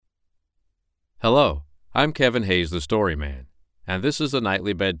Hello, I'm Kevin Hayes, the Story Man, and this is the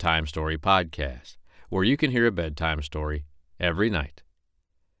Nightly Bedtime Story Podcast, where you can hear a bedtime story every night.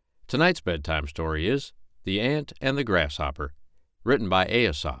 Tonight's bedtime story is The Ant and the Grasshopper, written by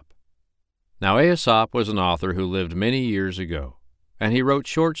Aesop. Now, Aesop was an author who lived many years ago, and he wrote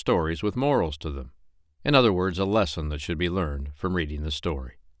short stories with morals to them. In other words, a lesson that should be learned from reading the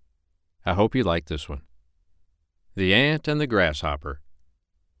story. I hope you like this one. The Ant and the Grasshopper.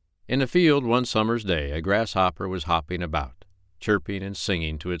 In a field one summer's day, a grasshopper was hopping about, chirping and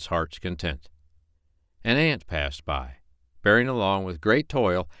singing to its heart's content. An ant passed by, bearing along with great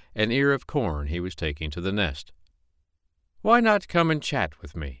toil an ear of corn he was taking to the nest. "Why not come and chat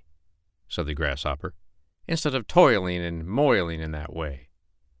with me?" said the grasshopper, "instead of toiling and moiling in that way?"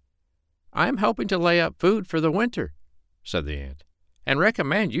 "I am helping to lay up food for the winter," said the ant, "and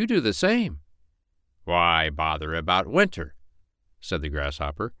recommend you do the same." "Why bother about winter?" said the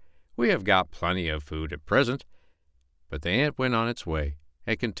grasshopper. "We have got plenty of food at present." But the ant went on its way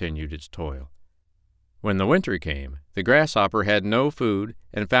and continued its toil. When the winter came, the grasshopper had no food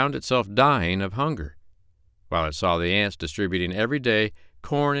and found itself dying of hunger, while it saw the ants distributing every day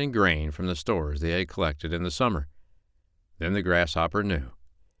corn and grain from the stores they had collected in the summer. Then the grasshopper knew.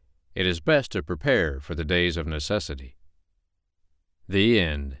 It is best to prepare for the days of necessity. The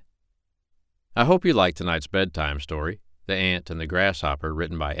End. I hope you liked tonight's bedtime story, The Ant and the Grasshopper,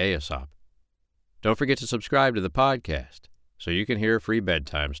 written by Aesop. Don't forget to subscribe to the podcast so you can hear a free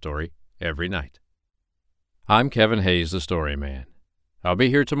bedtime story every night. I'm Kevin Hayes, the Story Man. I'll be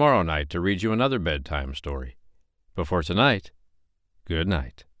here tomorrow night to read you another bedtime story. But for tonight, good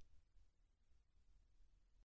night.